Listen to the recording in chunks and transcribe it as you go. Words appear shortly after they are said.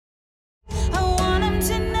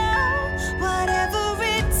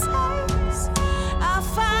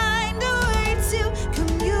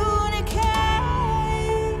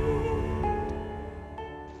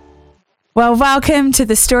Well, welcome to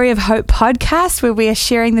the Story of Hope podcast, where we are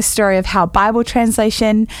sharing the story of how Bible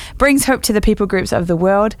translation brings hope to the people groups of the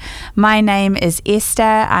world. My name is Esther.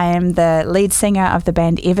 I am the lead singer of the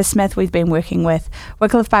band Eversmith. We've been working with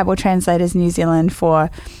Wycliffe Bible Translators New Zealand for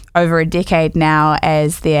over a decade now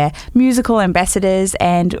as their musical ambassadors,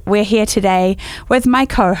 and we're here today with my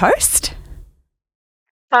co-host.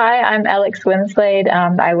 Hi, I'm Alex Winslade.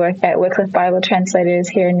 I work at Wycliffe Bible Translators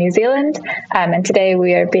here in New Zealand, and today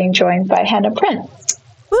we are being joined by Hannah Prince.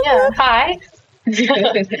 Yeah, hi.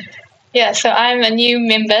 So I'm a new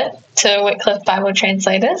member to Wycliffe Bible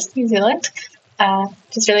Translators New Zealand,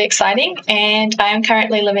 which is really exciting, and I am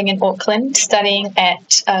currently living in Auckland studying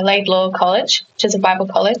at Laidlaw College, which is a Bible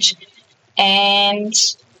college, and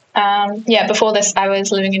before this I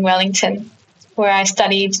was living in Wellington, where I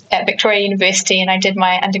studied at Victoria University, and I did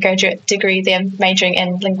my undergraduate degree there majoring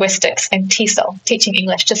in linguistics and TESOL, teaching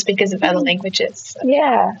English just because of other languages. So.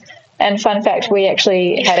 Yeah. And fun fact, we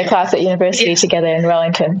actually had a class at university together in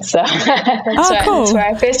Wellington. So Cool. That's where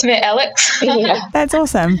I first met Alex. Yeah. That's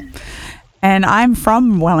awesome. And I'm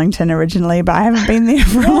from Wellington originally, but I haven't been there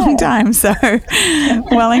for a long time. So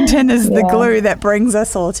Wellington is the glue that brings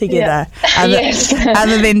us all together,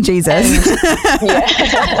 other than Jesus.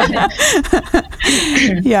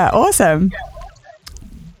 Yeah, awesome.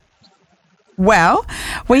 Well,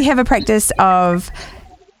 we have a practice of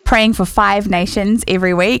praying for 5 nations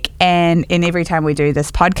every week and every time we do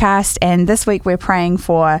this podcast. And this week we're praying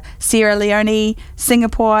for Sierra Leone,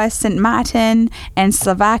 Singapore, St. Martin, and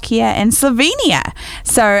Slovakia and Slovenia.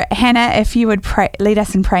 So Hannah, if you would lead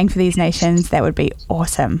us in praying for these nations, that would be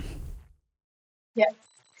awesome. Yeah,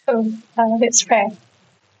 so let's pray.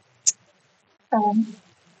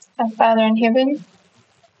 Our Father in heaven,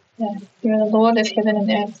 you're the Lord of heaven and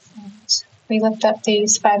earth. And we lift up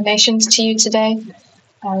these 5 nations to you today.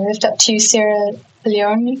 We lift up to you Sierra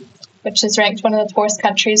Leone, which is ranked one of the poorest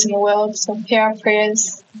countries in the world. So hear our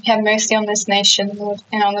prayers. Have mercy on this nation, Lord,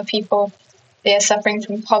 and on the people. They are suffering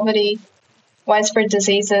from poverty, widespread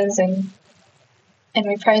diseases, and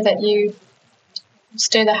we pray that you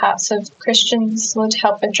stir the hearts of Christians, Lord, to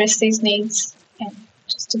help address these needs and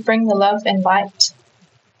just to bring the love and light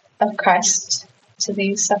of Christ to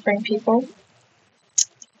these suffering people.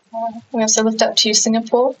 We also lift up to you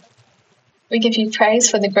Singapore. We give you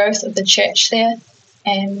praise for the growth of the church there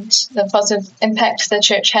and the positive impact the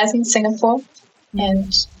church has in Singapore.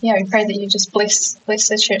 And we pray that you just bless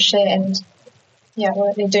the church there and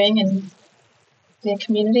what they're doing in their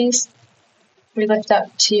communities. We lift up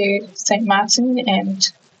to you St. Martin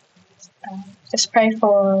and just pray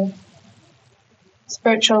for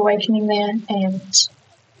spiritual awakening there and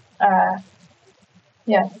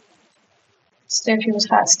stir people's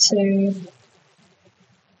hearts to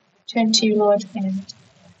turn to you, Lord, and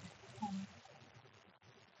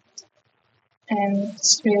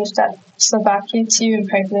we lift up Slovakia to you and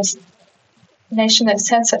pray for this nation that's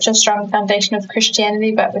had such a strong foundation of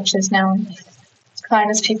Christianity, but which is now in decline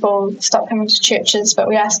as people stop coming to churches. But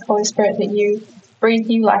we ask, Holy Spirit, that you breathe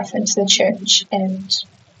new life into the church and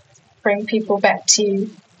bring people back to you.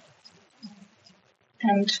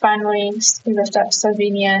 And finally, we lift up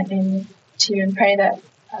Slovenia to you and pray that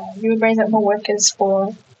you would raise up more workers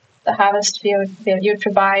for the harvest field, that you would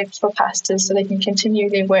provide for pastors so they can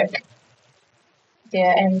continue their work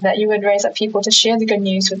there, and that you would raise up people to share the good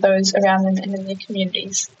news with those around them and in their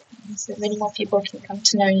communities, so that many more people can come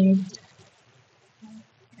to know you.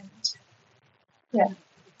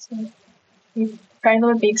 So we pray,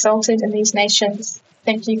 Lord, be exalted in these nations.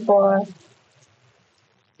 Thank you for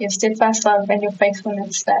your steadfast love and your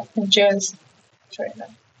faithfulness that endures forever.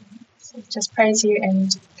 So just praise you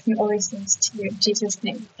and commit all these things to you in Jesus'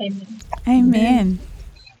 name. Amen.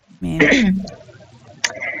 Amen.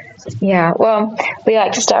 Yeah, well, we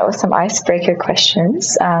like to start with some icebreaker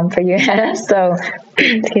questions for you, Hannah. So,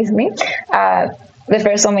 excuse me. The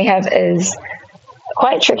first one we have is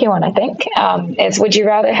quite a tricky one, I think. It's, would you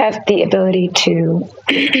rather have the ability to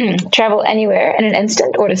travel anywhere in an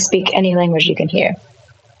instant or to speak any language you can hear?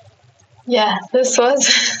 Yeah, this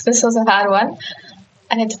was a hard one.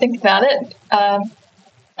 I had to think about it.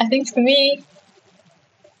 I think for me,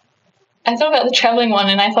 I thought about the traveling one,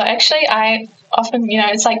 and I thought actually I often,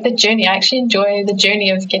 it's like the journey. I actually enjoy the journey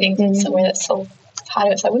of getting somewhere that's so part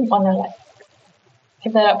of it. So I wouldn't want to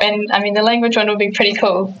give that up. And I mean, the language one would be pretty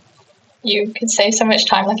cool. You could save so much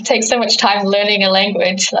time. It takes so much time learning a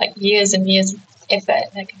language, years and years of effort.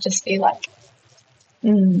 And it could just be But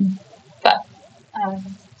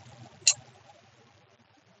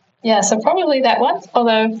so probably that one.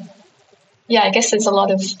 Although, I guess there's a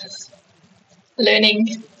lot of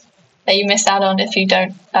learning that you miss out on if you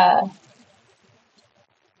don't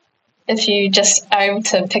if you just are able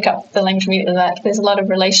to pick up the language immediately, like there's a lot of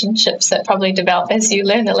relationships that probably develop as you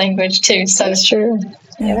learn the language too. So That's true.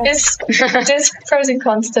 Yeah. There's pros and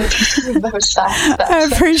cons to both sides. But, I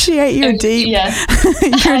appreciate your deep, your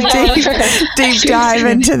deep dive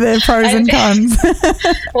into the pros and cons.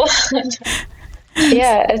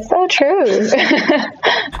 Yeah, it's so true.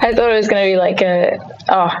 I thought it was going to be like because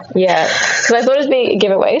I thought it'd be a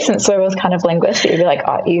giveaway since we're both kind of linguists. You'd be like,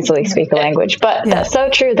 easily speak a language, but that's so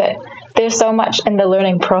true that there's so much in the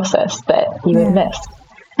learning process that you would miss.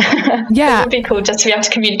 Yeah, it would be cool just to be able to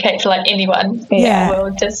communicate to like anyone. Yeah, in the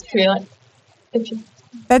world, just to be like.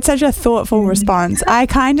 That's such a thoughtful response.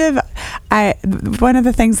 One of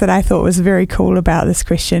the things that I thought was very cool about this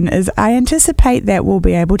question is I anticipate that we'll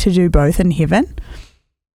be able to do both in heaven.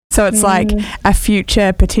 So it's like a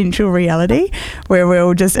future potential reality where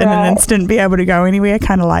we'll just in an instant be able to go anywhere,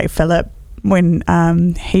 kind of like Philip when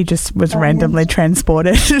he just was randomly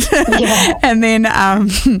transported. and then I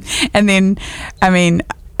mean,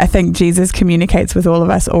 I think Jesus communicates with all of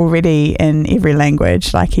us already in every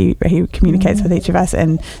language. Like he communicates with each of us,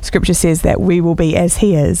 and Scripture says that we will be as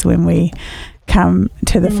He is when we come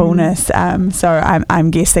to the fullness. So I'm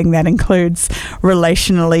guessing that includes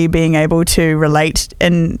relationally being able to relate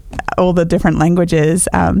in all the different languages.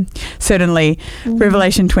 Certainly,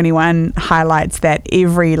 Revelation 21 highlights that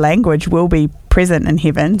every language will be present in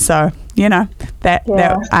heaven. So that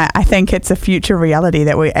I think it's a future reality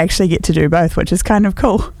that we actually get to do both, which is kind of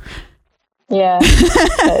cool. Yeah,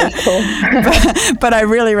 that is cool. but I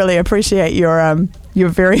really, really appreciate your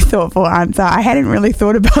very thoughtful answer. I hadn't really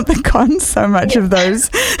thought about the cons so much of those.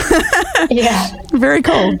 Very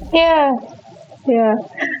cool. Yeah.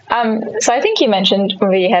 So I think you mentioned,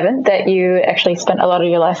 maybe you haven't, that you actually spent a lot of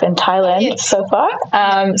your life in Thailand so far.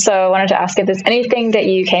 So I wanted to ask if there's anything that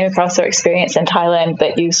you came across or experienced in Thailand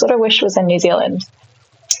that you sort of wish was in New Zealand.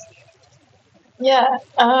 Yeah,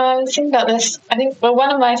 I was thinking about this. I think this is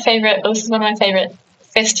one of my favorite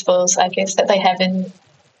festivals, I guess, that they have in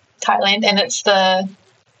Thailand, and it's the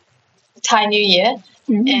Thai New Year.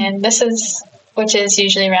 And which is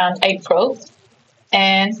usually around April.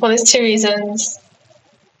 And there's two reasons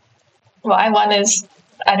why. One is,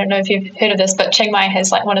 I don't know if you've heard of this, but Chiang Mai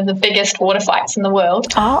has like one of the biggest water fights in the world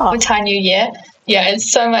with Thai New Year. Yeah, it's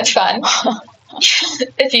so much fun.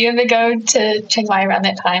 If you ever go to Chiang Mai around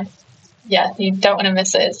that time, you don't want to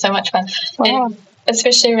miss it. It's so much fun. Wow. And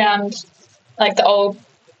especially around like the old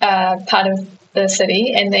part of the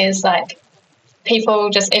city, and there's like people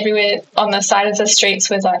just everywhere on the side of the streets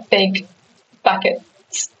with like big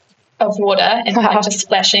buckets of water and like just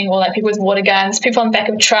splashing, or like people with water guns, people on the back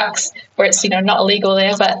of trucks where it's not illegal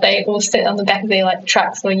there, but they all sit on the back of their like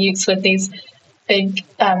trucks or utes with these big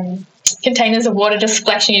containers of water just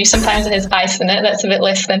splashing you. Sometimes it has ice in it. That's a bit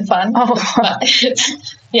less than fun. But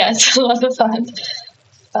it's a lot of fun.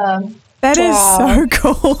 That is so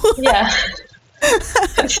cool. Yeah.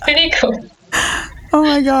 It's pretty cool. Oh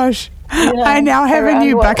my gosh. Yeah, I now have a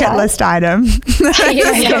new bucket list item.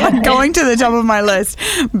 Going to the top of my list.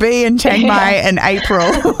 Be in Chiang Mai in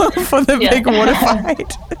April for the big water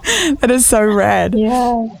fight. That is so rad.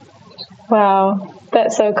 Yeah. Wow.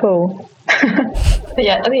 That's so cool. The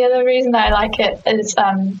other reason I like it is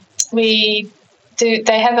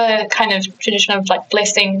they have a kind of tradition of like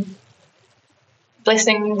blessing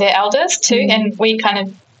their elders too, and we kind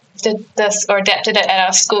of did this or adapted it at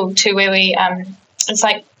our school too, where we it's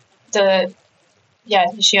like your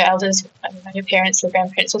elders, your parents or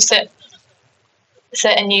grandparents will sit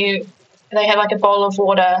and they have like a bowl of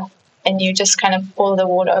water, and you just kind of pour the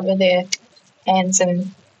water over their hands and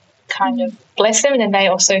kind of bless them, and then they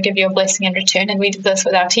also give you a blessing in return. And we did this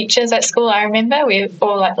with our teachers at school. I remember we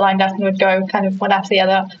all like lined up and would go kind of one after the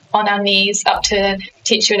other on our knees up to the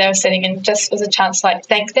teacher where they were sitting, and just was a chance to like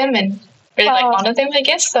thank them and really like honor them, I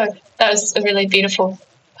guess. So that was a really beautiful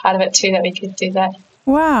part of it too, that we could do that.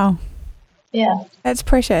 Wow. Yeah. That's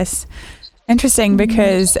precious. Interesting,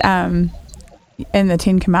 because in the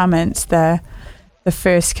Ten Commandments, the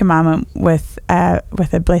first commandment with a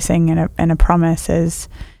blessing and a promise is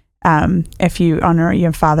if you honor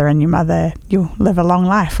your father and your mother, you'll live a long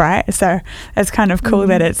life, right? So it's kind of cool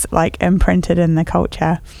that it's like imprinted in the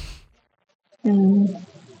culture.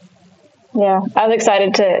 Yeah, I was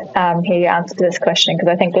excited to hear your answer to this question, because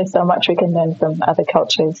I think there's so much we can learn from other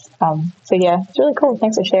cultures. So yeah, it's really cool.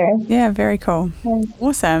 Thanks for sharing. Yeah, very cool.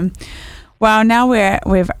 Awesome. Well, now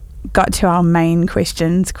we've got to our main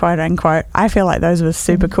questions, quote unquote. I feel like those were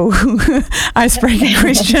super cool icebreaker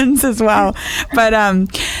questions as well. But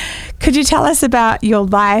could you tell us about your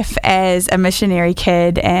life as a missionary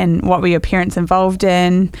kid, and what were your parents involved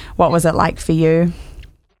in? What was it like for you?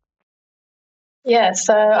 Yeah,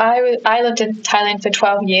 so I lived in Thailand for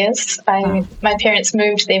 12 years. My parents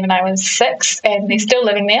moved there when I was 6, and they're still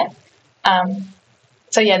living there.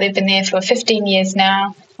 So yeah, they've been there for 15 years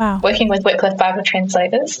now, working with Wycliffe Bible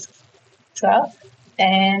translators as well.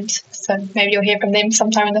 And so maybe you'll hear from them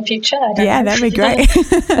sometime in the future. I don't know. That'd be great.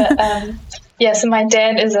 But, so my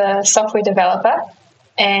dad is a software developer,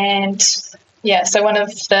 and so one of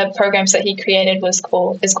the programs that he created is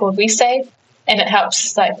called WeSay, and it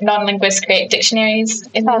helps like non-linguists create dictionaries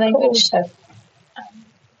in their language. Cool. So,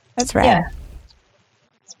 That's right. Yeah,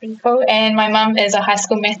 it's pretty cool. And my mum is a high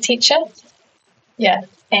school math teacher. Yeah,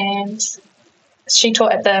 and she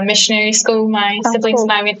taught at the missionary school my siblings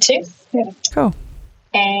and I went to. Yeah. Cool.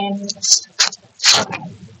 And so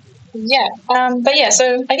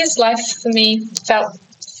I guess life for me felt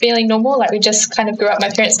fairly normal. Like we just kind of grew up. My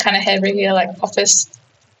parents kind of had regular like office.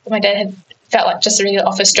 My dad had felt like just a regular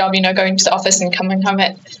office job, going to the office and coming home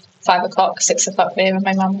at 5 o'clock, 6 o'clock, whatever.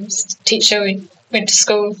 My mum was a teacher. We went to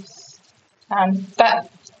school.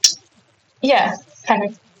 But yeah, kind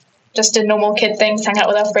of just did normal kid things, hang out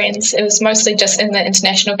with our friends. It was mostly just in the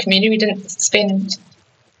international community. We didn't spend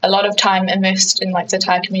a lot of time immersed in like the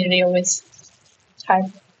Thai community or with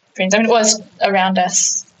Thai friends. I mean, it was around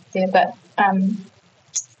us there, but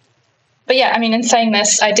yeah, I mean, in saying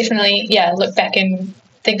this, I definitely, look back and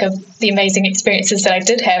think of the amazing experiences that I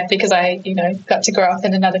did have because I, got to grow up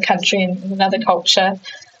in another country and in another culture.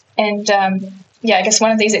 And I guess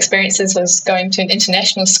one of these experiences was going to an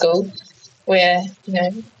international school where,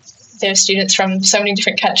 there are students from so many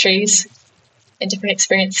different countries and different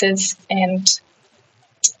experiences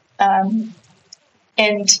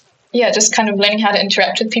just kind of learning how to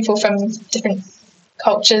interact with people from different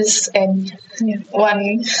cultures. And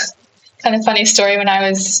one kind of funny story, when I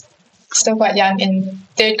was still quite young in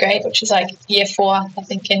 3rd grade, which was like year 4, I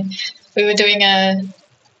think, and we were doing a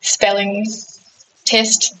spelling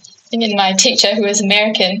test, and my teacher, who was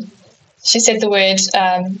American, she said the word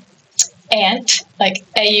ant, like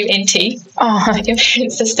A-U-N-T, like a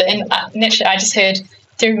sister, and naturally I just heard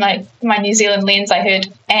through my New Zealand lens, I heard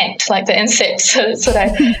ant, like the insect. So that's what I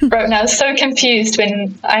wrote, and I was so confused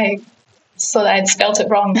when I saw that I'd spelt it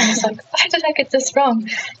wrong. I was like, why did I get this wrong?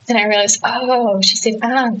 Then I realized, she said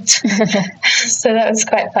ant. So that was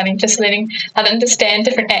quite funny, just learning how to understand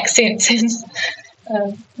different accents.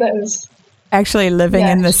 And that was... Actually, living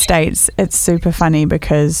in the States, it's super funny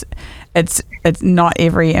because it's not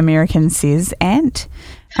every American says ant.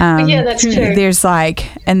 That's true. There's like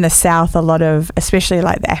in the South, a lot of, especially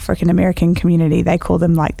like the African American community, they call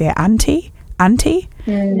them like their auntie.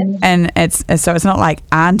 And it's not like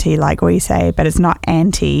auntie like we say, but it's not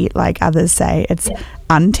auntie like others say. It's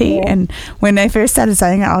auntie. And when they first started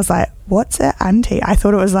saying it, I was like, what's an auntie? I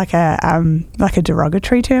thought it was like a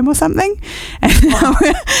derogatory term or something. And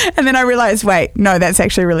then I realized, wait, no, that's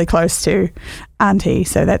actually really close to auntie,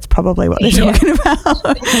 so that's probably what they're talking about.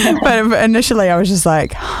 But initially I was just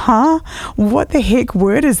like, what the heck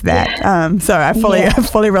word is that? So I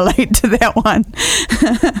fully relate to that one.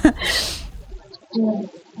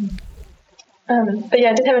 But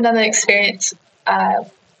I did have another experience,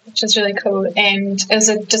 which was really cool, and it was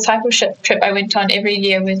a discipleship trip I went on every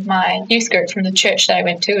year with my youth group from the church that I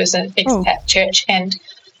went to. It was an expat church, and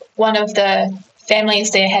one of the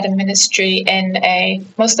families there had a ministry in a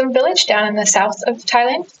Muslim village down in the south of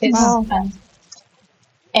Thailand.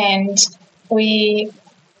 And we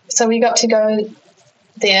got to go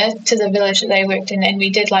there to the village that they worked in, and we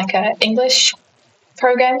did like a English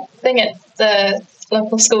program thing at the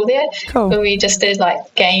local school there, where we just did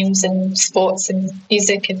like games and sports and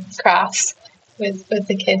music and crafts with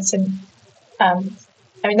the kids. And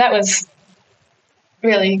that was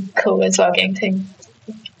really cool as well, getting to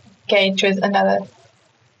engage with another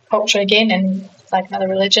culture again and like another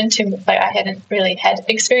religion too. Like I hadn't really had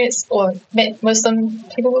experience or met Muslim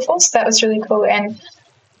people before, so that was really cool. And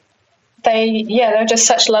they were just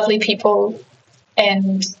such lovely people.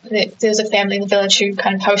 And there was a family in the village who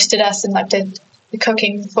kind of hosted us and like did the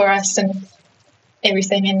cooking for us and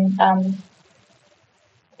everything.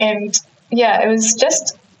 And it was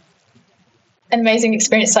just an amazing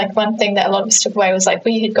experience. Like one thing that a lot of us took away was like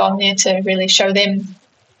we had gone there to really show them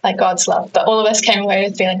like God's love, but all of us came away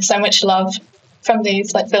with feeling so much love from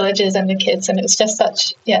these like villages and the kids, and it was just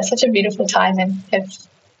such a beautiful time, and have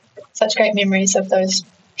such great memories of those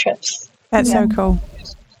trips. That's so cool.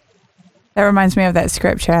 That reminds me of that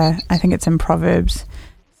scripture, I think it's in Proverbs,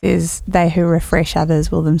 it says, they who refresh others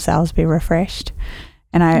will themselves be refreshed.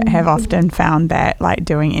 And I have often found that like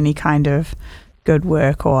doing any kind of good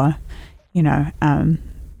work or,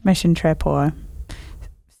 mission trip or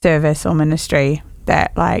service or ministry,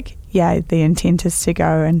 that like, yeah, the intent is to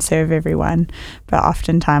go and serve everyone, but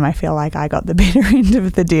oftentimes I feel like I got the better end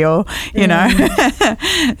of the deal, you know.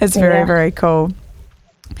 It's very, very cool.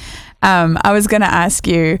 I was going to ask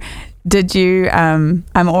you, did you, I'm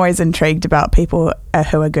always intrigued about people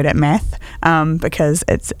who are good at math, because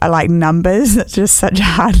it's like numbers. It's just such a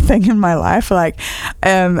hard thing in my life. Like,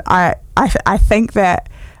 I think that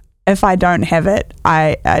if I don't have it,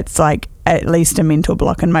 it's like at least a mental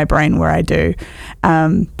block in my brain where I do.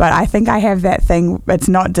 But I think I have that thing. It's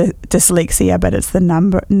not dyslexia, but it's the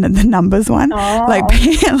numbers one. Oh.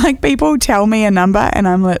 Like people tell me a number, and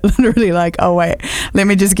I'm literally like, oh wait, let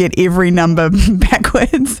me just get every number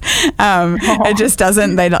backwards. It just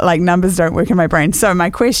doesn't. Numbers don't work in my brain. So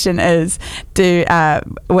my question is,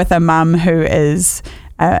 with a mum who is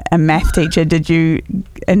a math teacher, did you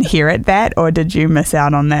inherit that, or did you miss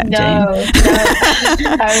out on that gene? No.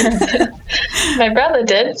 My brother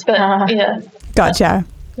did, but yeah. Gotcha.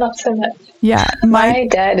 Not so much. Yeah. My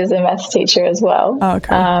dad is a math teacher as well. Oh,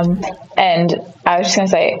 okay. And I was just going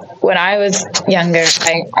to say, when I was younger,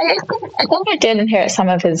 I think I did inherit some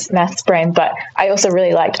of his maths brain, but I also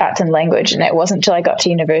really liked arts and language. And it wasn't until I got to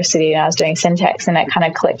university and I was doing syntax, and it kind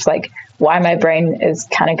of clicked like why my brain is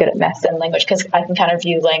kind of good at maths and language, because I can kind of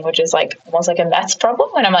view language as like almost like a maths problem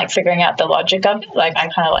when I'm like figuring out the logic of it. Like I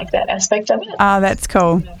kind of like that aspect of it. Oh, that's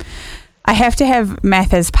cool. I have to have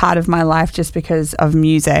math as part of my life just because of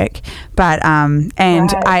music, but right.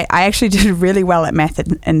 I actually did really well at math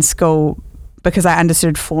in school because I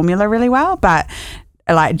understood formula really well, but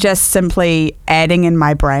like just simply adding in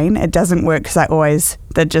my brain, it doesn't work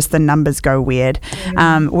because the numbers go weird.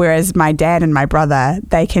 Whereas my dad and my brother,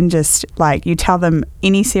 they can just like, you tell them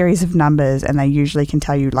any series of numbers and they usually can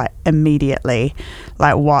tell you like immediately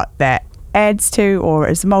like what that adds to or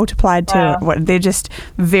is multiplied to. Wow. What they're just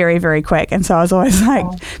very, very quick, and so I was always like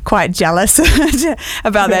quite jealous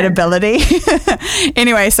about that ability.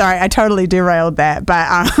 Anyway, sorry, I totally derailed that,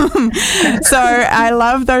 but so I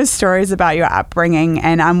love those stories about your upbringing,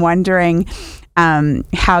 and I'm wondering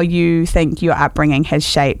how you think your upbringing has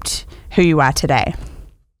shaped who you are today.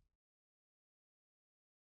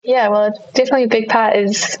 Yeah, well, definitely a big part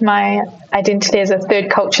is my identity as a third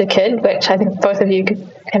culture kid, which I think both of you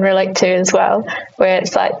can relate to as well, where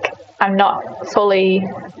it's like I'm not fully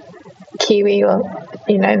Kiwi or,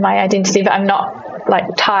 my identity, but I'm not like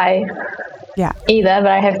Thai either, but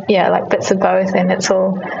I have, like bits of both, and it's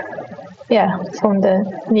all, formed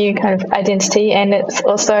a new kind of identity. And it's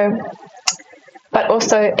also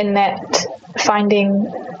in that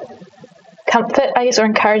finding comfort, I guess, or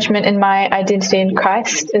encouragement in my identity in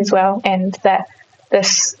Christ as well, and that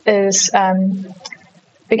this is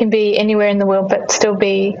we can be anywhere in the world but still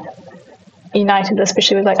be united,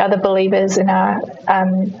 especially with like other believers in our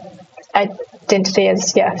identity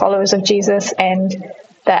as followers of Jesus, and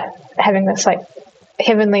that having this like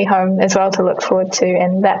heavenly home as well to look forward to.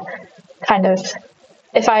 And that kind of,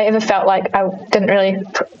 if I ever felt like I didn't really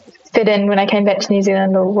fit in when I came back to New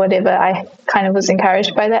Zealand or whatever, I kind of was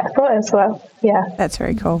encouraged by that thought as well. Yeah. That's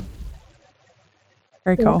very cool.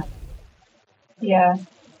 Very cool. Yeah.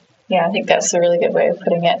 Yeah, I think that's a really good way of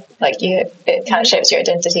putting it. Like it kind of shapes your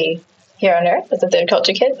identity here on earth as a third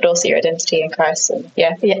culture kid, but also your identity in Christ. And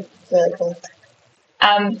really cool.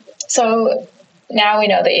 So now we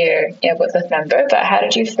know that you're a Wycliffe member, but how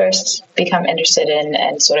did you first become interested in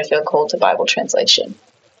and sort of feel called to Bible translation?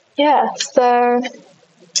 Yeah, so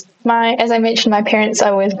as I mentioned, my parents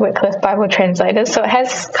are always Wycliffe Bible translators, so it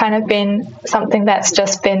has kind of been something that's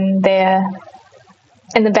just been there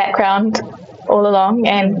in the background all along,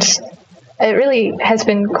 and it really has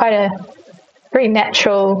been quite a very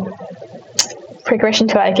natural progression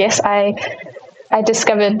to it, I guess. I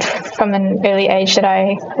discovered from an early age that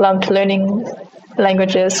I loved learning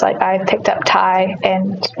languages. Like I picked up Thai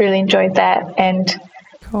and really enjoyed that, and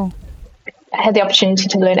cool. I had the opportunity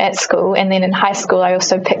to learn at school, and then in high school I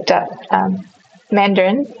also picked up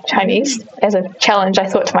Mandarin, Chinese, as a challenge. I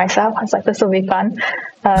thought to myself, I was like, this will be fun.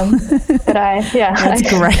 But that's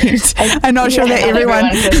great. I'm not sure that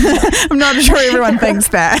everyone I'm not sure everyone thinks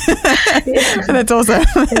that. That's awesome.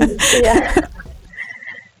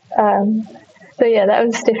 So that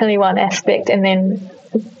was definitely one aspect. And then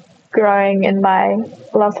growing in my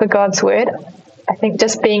love for God's word, I think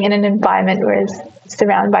just being in an environment where it's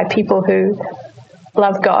surrounded by people who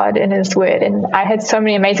love God and His word. And I had so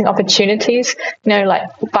many amazing opportunities, like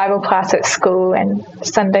Bible class at school and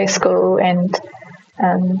Sunday school and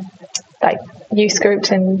like youth groups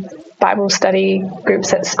and Bible study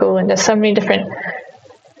groups at school, and just so many different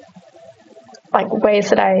like ways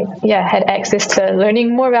that I had access to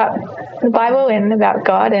learning more about the Bible and about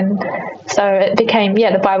God. And So it became,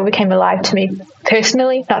 the Bible became alive to me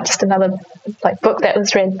personally, not just another like book that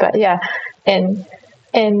was read, but and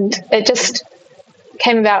it just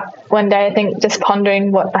came about one day, I think, just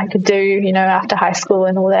pondering what I could do, after high school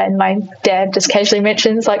and all that. And my dad just casually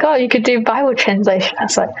mentions like, oh, you could do Bible translation. I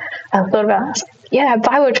thought about it. I was like,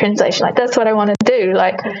 Bible translation, like that's what I want to do.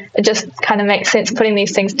 Like it just kind of makes sense putting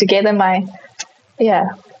these things together. My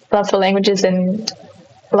love for languages and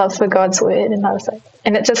love for God's word, and I was like,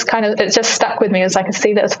 and it just stuck with me. It was like a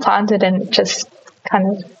seed that was planted, and just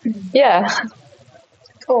kind of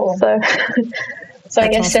cool. So I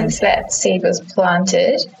guess awesome. Since that seed was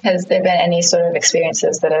planted, has there been any sort of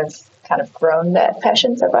experiences that have kind of grown that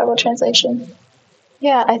passion for Bible translation?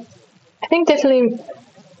 Yeah, I think definitely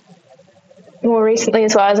more recently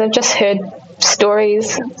as well, as I've just heard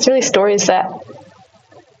stories. It's really stories that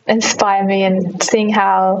inspire me, and seeing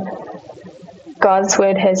how God's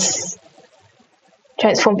word has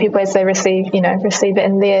transformed people as they receive it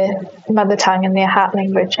in their mother tongue and their heart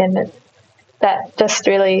language, and that just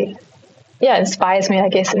really inspires me, I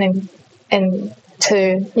guess, and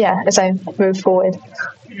to as I move forward.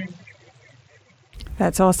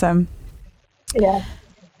 That's awesome. Yeah,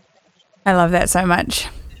 I love that so much.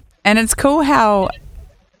 And it's cool how,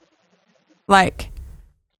 like,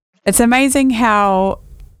 it's amazing how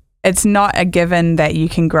it's not a given that you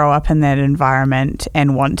can grow up in that environment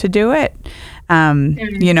and want to do it.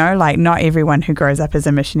 Like not everyone who grows up as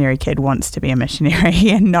a missionary kid wants to be a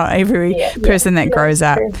missionary, and not every person that grows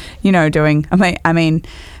up, doing, I mean,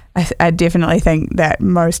 I definitely think that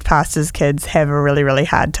most pastors' kids have a really, really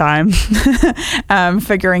hard time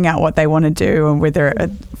figuring out what they want to do, and whether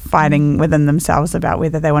fighting within themselves about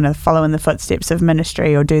whether they want to follow in the footsteps of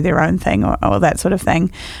ministry or do their own thing or that sort of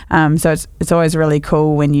thing. So it's always really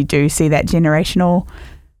cool when you do see that generational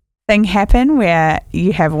thing happen, where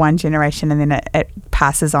you have one generation and then it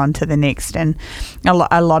passes on to the next. And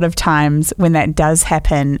a lot of times when that does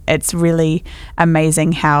happen, it's really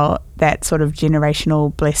amazing how that sort of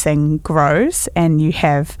generational blessing grows, and you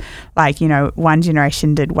have one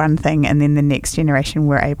generation did one thing and then the next generation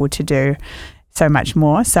were able to do so much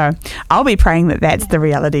more. So I'll be praying that that's the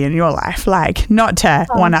reality in your life, like not to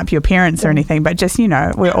one up your parents or anything, but just,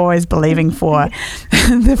 we're always believing for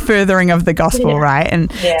the furthering of the gospel, right? And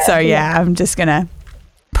I'm just going to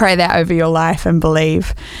pray that over your life and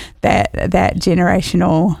believe that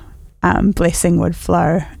generational blessing would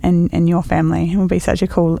flow in your family. It would be such a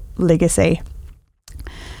cool legacy.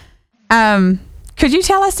 Could you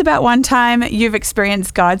tell us about one time you've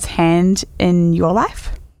experienced God's hand in your life?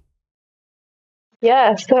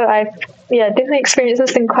 Yeah, so I've definitely experienced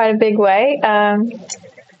this in quite a big way.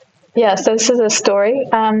 So this is a story.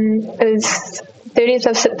 It was 30th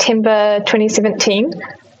of September 2017.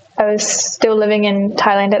 I was still living in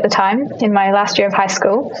Thailand at the time, in my last year of high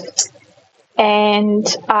school. And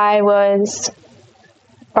I was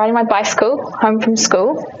riding my bicycle home from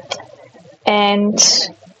school. And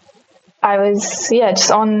I was,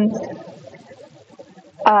 just on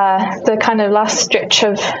the kind of last stretch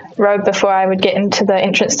of road before I would get into the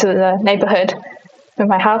entrance to the neighborhood where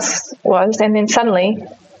my house was. And then suddenly,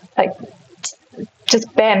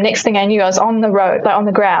 just bam, next thing I knew, I was on the road, on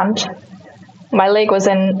the ground. My leg was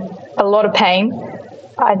in a lot of pain.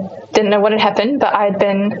 I didn't know what had happened, but I had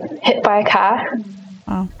been hit by a car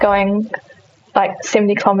going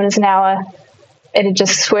 70 kilometers an hour. It had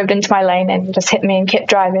just swerved into my lane and just hit me and kept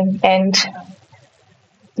driving. And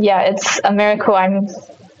it's a miracle I'm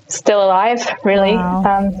still alive, really.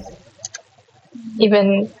 Wow.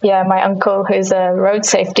 Even my uncle, who's a road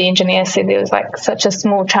safety engineer, said there was such a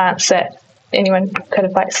small chance that anyone could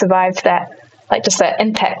have survived that, just that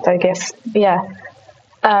impact, I guess.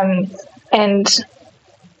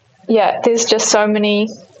 There's just so many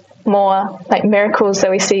more miracles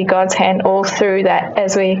that we see God's hand all through that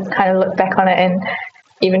as we kind of look back on it. And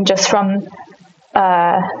even just from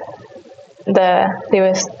there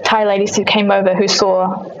was Thai ladies who came over who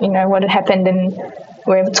saw what had happened and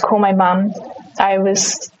were able to call my mum. I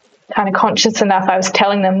was kind of conscious enough, I was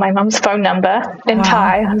telling them my mum's phone number in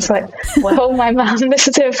Thai. I was like, call my mum, this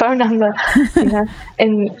is her phone number.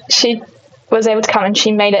 And she was able to come, and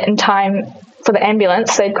she made it in time for the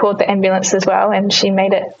ambulance. They'd called the ambulance as well, and she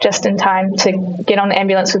made it just in time to get on the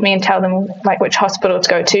ambulance with me and tell them which hospital to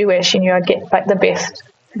go to, where she knew I'd get the best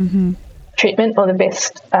treatment or the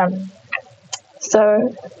best.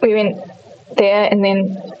 So we went there, and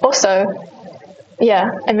then also,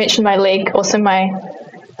 I mentioned my leg, also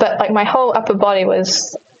but my whole upper body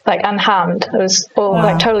was unharmed. It was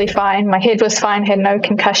all totally fine. My head was fine, had no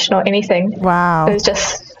concussion or anything. Wow. It was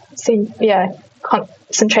just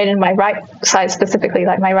concentrated in my right side specifically,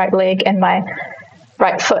 my right leg and my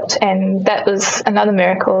right foot, and that was another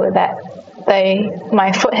miracle that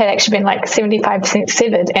my foot had actually been like 75%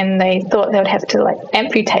 severed, and they thought they would have to like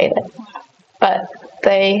amputate it, but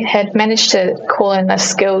they had managed to call in a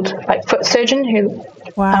skilled like foot surgeon who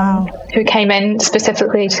came in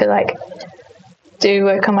specifically to like do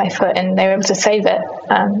work on my foot, and they were able to save it.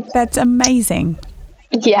 That's amazing.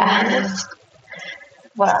 Yeah.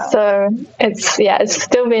 Wow. So it's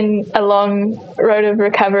still been a long road of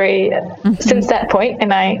recovery since that point, and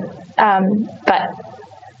but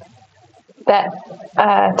that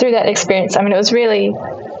through that experience, I mean,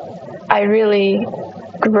 I really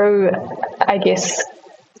grew, I guess,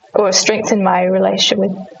 or strengthened my relationship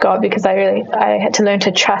with God, because I had to learn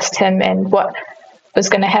to trust Him and what was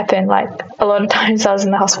going to happen. Like a lot of times I was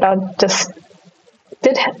in the hospital, I just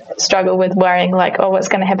did struggle with worrying, like, oh, what's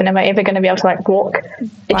going to happen? Am I ever going to be able to like walk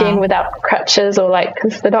again without crutches? Or like,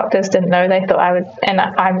 because the doctors didn't know, they thought I would, and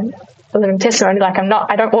I'm a living testimony, like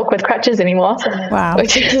I don't walk with crutches anymore. Wow.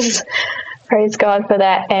 Which is, praise God for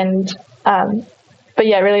that. And but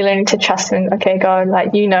yeah, really learning to trust Him. Okay, God,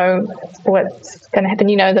 like, you know what's going to happen,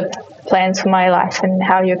 you know the plans for my life and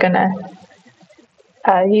how you're going to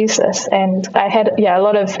use this. And I had a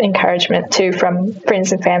lot of encouragement too from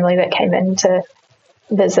friends and family that came in to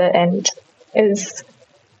visit, and it was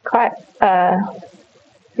quite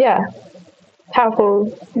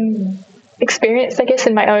powerful experience, I guess,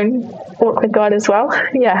 in my own walk with God as well.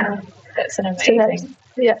 That's an amazing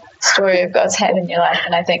story of God's hand in your life.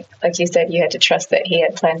 And I think, like you said, you had to trust that He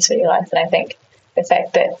had plans for your life. And I think the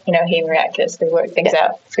fact that, you know, He miraculously worked things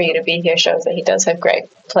out for you to be here shows that He does have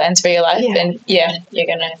great plans for your life. And you're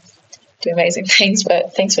going to do amazing things.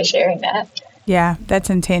 But thanks for sharing that. Yeah, that's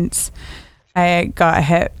intense. I got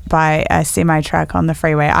hit by a semi-truck on the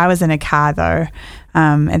freeway. I was in a car though,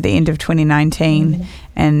 at the end of 2019,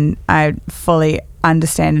 and I fully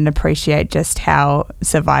understand and appreciate just how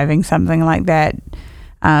surviving something like that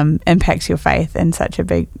impacts your faith in such a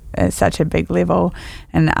big level.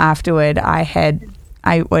 And afterward,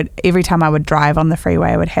 every time I would drive on the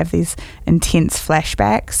freeway, I would have these intense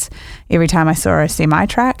flashbacks every time I saw a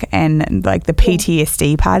semi-truck, and like the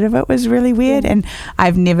PTSD part of it was really weird. And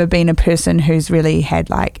I've never been a person who's really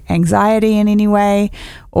had like anxiety in any way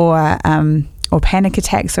or panic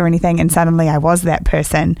attacks or anything, and suddenly I was that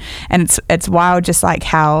person. And it's wild, just like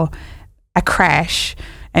how a crash,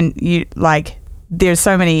 and you like, there's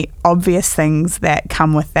so many obvious things that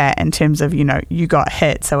come with that in terms of, you know, you got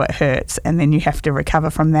hit, so it hurts, and then you have to recover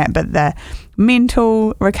from that. But the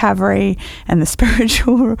mental recovery and the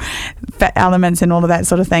spiritual elements and all of that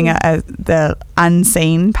sort of thing are the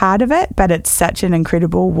unseen part of it. But it's such an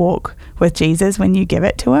incredible walk with Jesus when you give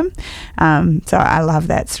it to Him. So I love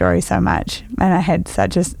that story so much. And I had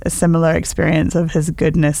such a similar experience of His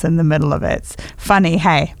goodness in the middle of it. It's funny,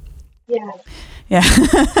 hey? Yeah. Yeah,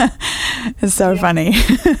 it's so funny.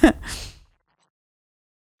 So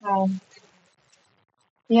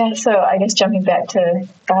I guess jumping back to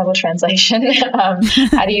Bible translation, how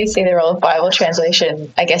do you see the role of Bible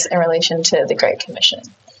translation, I guess, in relation to the Great Commission?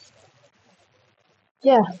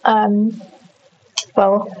 Yeah,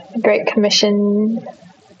 well, the Great Commission,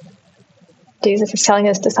 Jesus is telling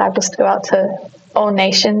His disciples to go out to all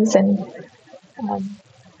nations, and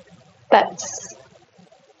that's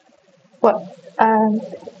what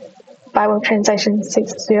Bible translation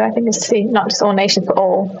seeks to do, I think, is to see not just all nations, but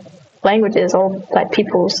all languages, all like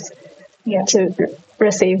peoples, to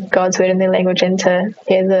receive God's word in their language and to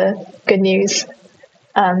hear the good news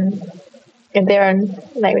in their own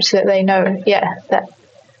language, so that they know, that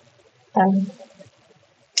I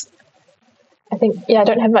think, I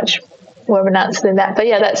don't have much more of an answer than that, but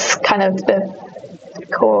that's kind of the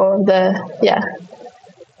core of the,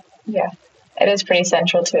 it is pretty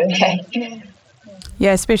central to it.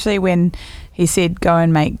 Yeah, especially when He said, "Go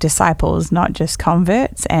and make disciples, not just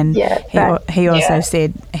converts." And he also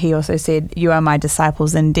said, "You are my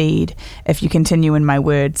disciples indeed, if you continue in my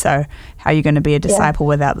word." So, how are you going to be a disciple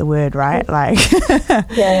without the word, right? Like,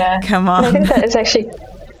 come on. And I think that is actually,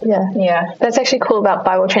 that's actually cool about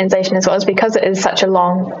Bible translation as well, is because it is such a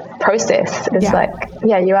long process. It's like,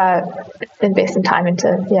 you are investing time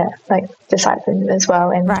into, like discipling as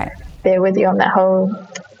well, and they're with you on that whole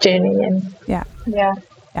journey. And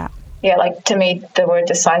like, to me, the word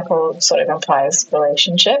disciple sort of implies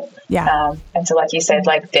relationship. And so, like you said,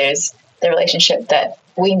 like, there's the relationship that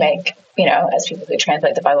we make, you know, as people who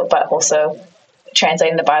translate the Bible, but also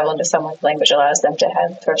translating the Bible into someone's language allows them to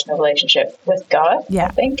have a personal relationship with God, I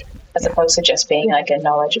think, as opposed to just being like a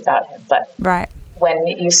knowledge about Him. But when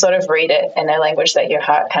you sort of read it in a language that your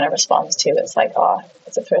heart kind of responds to, it's like, oh,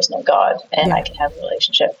 it's a personal God, and I can have a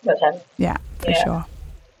relationship with Him. Yeah, for sure.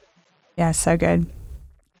 Yeah, so good.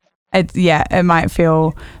 It might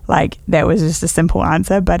feel like that was just a simple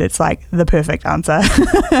answer, but it's like the perfect answer.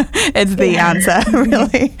 It's the answer,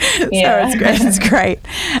 really. Yeah. So it's great.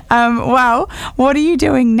 Well, what are you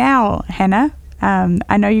doing now, Hannah?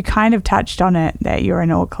 I know you kind of touched on it that you're in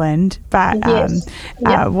Auckland, but Yes.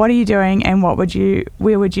 what are you doing, and where would you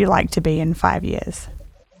like to be in 5 years?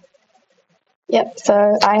 Yep,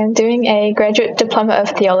 so I am doing a graduate diploma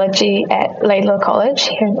of theology at Laidlaw College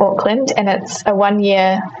here in Auckland, and it's a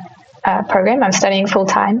 1-year program. I'm studying full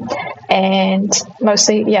time and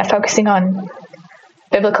mostly, focusing on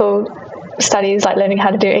biblical studies, like learning how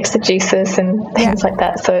to do exegesis and things like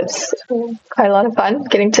that. So it's quite a lot of fun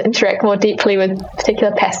getting to interact more deeply with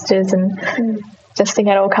particular passages and just seeing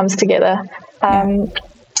how it all comes together. And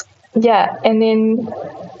then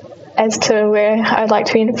as to where I'd like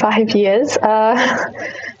to be in 5 years,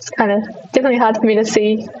 it's kind of definitely hard for me to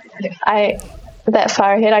see that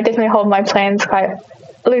far ahead. I definitely hold my plans quite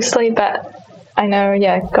loosely, but I know,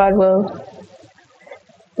 God will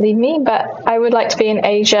lead me. But I would like to be in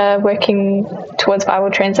Asia working towards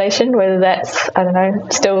Bible translation, whether that's, I don't know,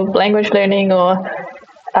 still language learning or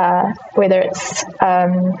whether it's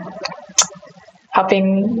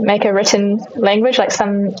helping make a written language. Like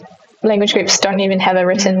some language groups don't even have a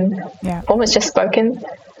written form, it's just spoken.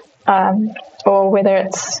 Or whether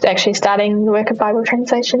it's actually starting the work of Bible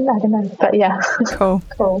translation, I don't know. But Cool.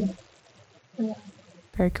 Cool.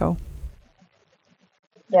 Very cool.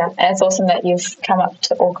 Yeah, and it's awesome that you've come up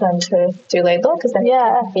to Auckland to do Laidlaw, because then you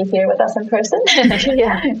can be here with us in person.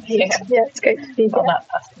 It's great to be here. Well, not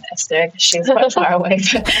us in Esther, because she's quite far away.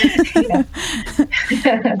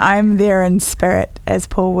 I'm there in spirit, as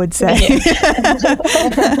Paul would say. Is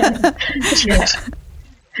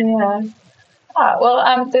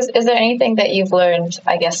there anything that you've learned,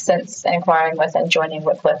 I guess, since inquiring with and joining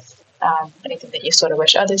Wycliffe? Anything that you sort of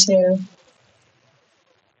wish others knew?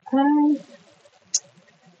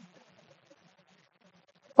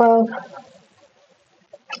 Well,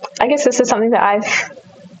 I guess this is something that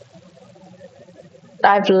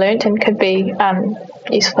I've learned and could be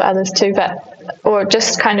useful for others too, or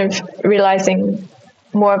just kind of realizing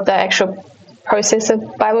more of the actual process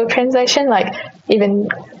of Bible translation, like even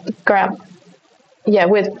growing up.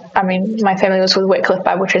 My family was with Wycliffe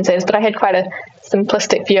Bible translators, but I had quite a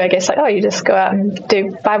simplistic view, I guess, like, you just go out and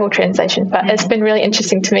do Bible translation. But it's been really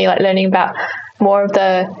interesting to me, like learning about more of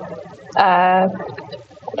the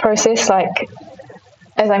process, like,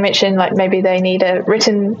 as I mentioned, like maybe they need a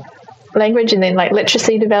written language and then like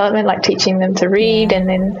literacy development, like teaching them to read and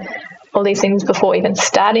then all these things before even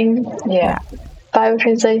starting Bible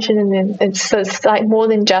translation. And then it's like more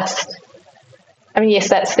than just, yes,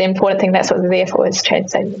 that's the important thing. That's what they're there for, is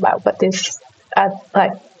translating the Bible. But there's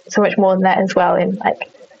like so much more than that as well, in like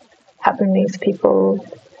helping these people.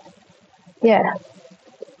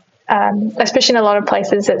 Especially in a lot of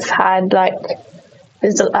places, it's hard. Like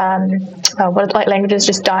there's like languages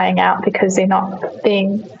just dying out because they're not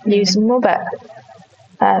being used more. But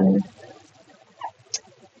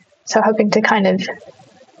so hoping to kind of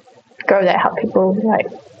grow that, help people like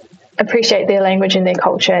appreciate their language and their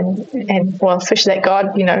culture, and especially that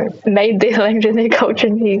God, made their language and their culture,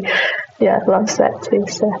 and He, loves that too.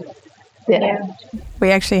 So,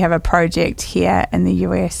 we actually have a project here in the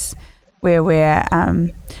US where we're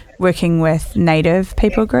working with Native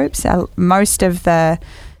people groups. Most of the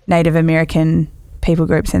Native American people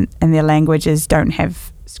groups and their languages don't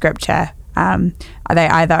have scripture. They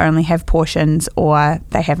either only have portions or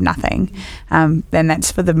they have nothing. And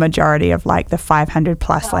that's for the majority of like the 500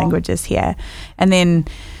 plus languages here. And then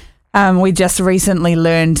we just recently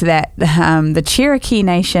learned that the Cherokee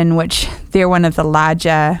Nation, which they're one of the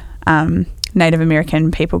larger Native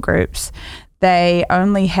American people groups, they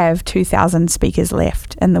only have 2,000 speakers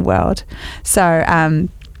left in the world. So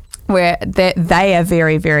where they are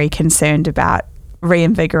very, very concerned about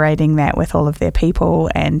reinvigorating that with all of their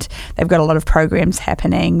people, and they've got a lot of programs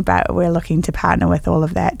happening, but we're looking to partner with all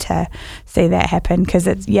of that to see that happen, because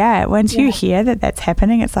it's once you hear that that's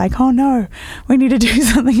happening, it's like, oh no, we need to do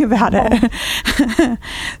something about it.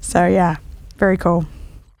 So very cool.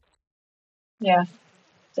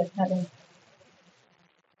 Definitely.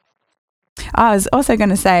 I was also going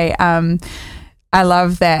to say I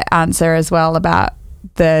love that answer as well about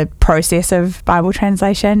the process of Bible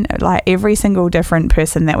translation. Like every single different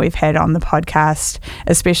person that we've had on the podcast,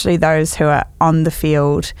 especially those who are on the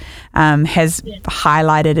field, has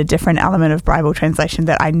highlighted a different element of Bible translation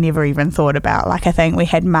that I never even thought about. Like I think we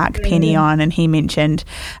had Mark Penny on, and he mentioned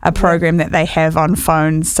a program that they have on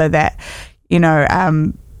phones so that,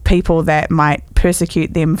 people that might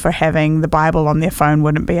persecute them for having the Bible on their phone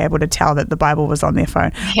wouldn't be able to tell that the Bible was on their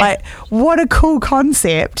phone. Yeah. Like, what a cool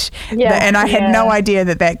concept. Yeah, And I had yeah. no idea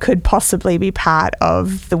that could possibly be part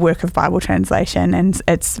of the work of Bible translation. And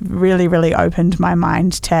it's really, really opened my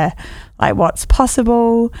mind to like what's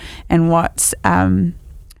possible and what's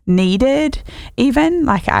needed even.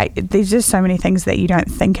 Like there's just so many things that you don't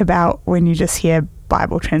think about when you just hear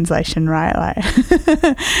Bible translation, right? Like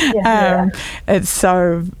it's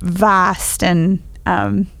so vast and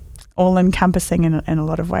all encompassing in a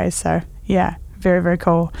lot of ways. So yeah, very, very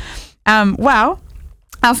cool. Well,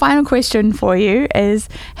 our final question for you is,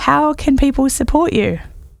 how can people support you?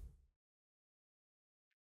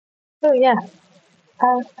 Oh, yeah.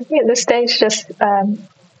 I think at this stage, just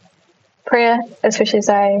prayer, especially as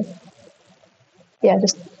I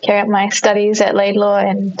just carry out my studies at Laidlaw,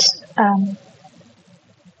 and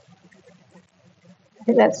I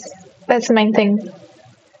think that's the main thing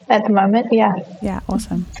at the moment. Yeah. Yeah,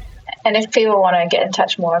 awesome. And if people want to get in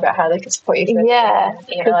touch more about how they can support you,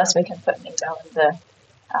 email us. We can put an email in the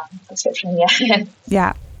description.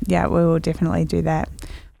 Yeah. Yeah, we will definitely do that.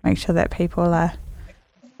 Make sure that people are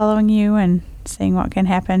following you and seeing what can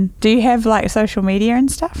happen. Do you have like social media and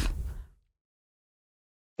stuff?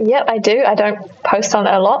 Yep, I do. I don't post on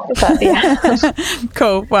it a lot, but yeah.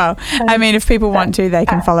 Cool. Well, I mean, if people want to, they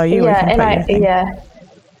can follow you.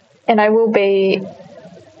 And I will be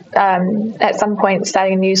at some point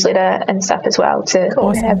starting a newsletter and stuff as well to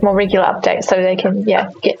have more regular updates, so they can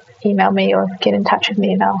email me or get in touch with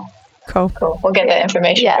me, and I'll. Cool. We'll get that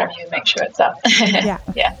information from you and make sure it's up.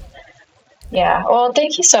 Yeah. Well,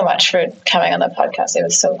 thank you so much for coming on the podcast. It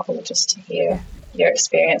was so cool just to hear your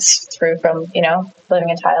experience through from, living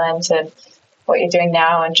in Thailand to what you're doing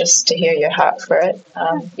now, and just to hear your heart for it.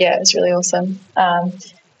 It's really awesome.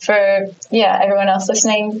 For everyone else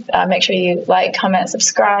listening, make sure you like, comment,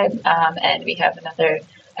 subscribe, and we have another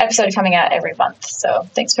episode coming out every month. So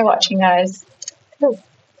thanks for watching, guys.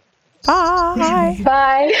 Bye.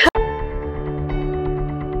 Bye.